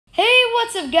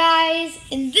What's up, guys?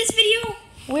 In this video,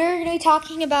 we're going to be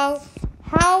talking about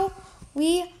how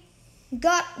we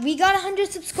got 100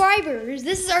 subscribers.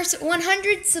 This is our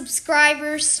 100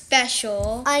 subscriber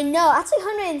special. I know, that's like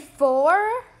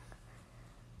 104.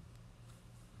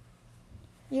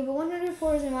 Yeah, but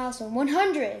 104 is a milestone.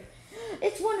 100.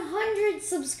 It's 100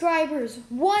 subscribers.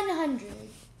 100.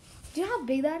 Do you know how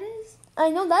big that is? I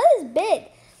know, that is big.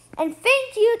 And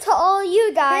thank you to all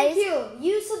you guys. Thank you.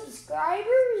 You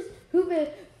subscribers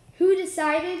who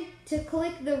decided to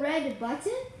click the red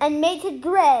button and make it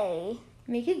gray.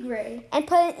 Make it gray. And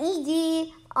put an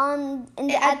ED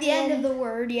at the end of the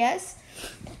word, yes.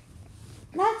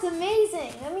 That's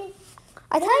amazing. I mean,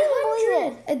 I can't even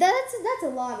believe it. That's a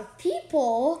lot of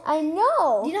people. I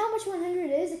know. Do you know how much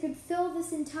 100 is? It could fill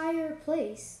this entire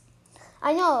place.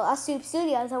 I know, a Soup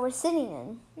Studios that we're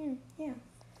sitting in. Yeah.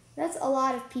 That's a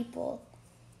lot of people.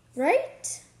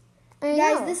 Right? I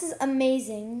Guys, know. this is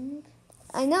amazing.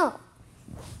 I know.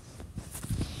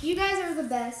 You guys are the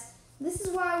best. This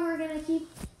is why we're gonna keep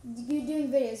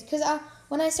doing videos. Because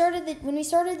when we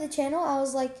started the channel, I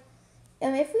was like,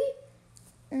 if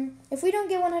we don't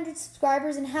get 100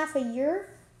 subscribers in half a year,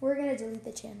 we're gonna delete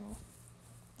the channel.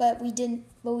 But we didn't.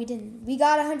 We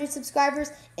got 100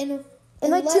 subscribers in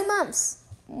like 2 months.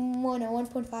 Well, no,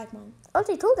 1.5 months.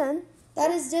 Okay, cool then.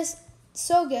 That is just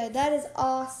so good. That is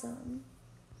awesome.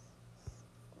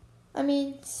 I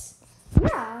mean,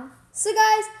 yeah. So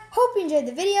guys, hope you enjoyed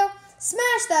the video.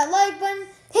 Smash that like button,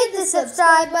 Hit the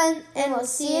subscribe button, and we'll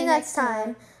see you next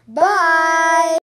time. Bye!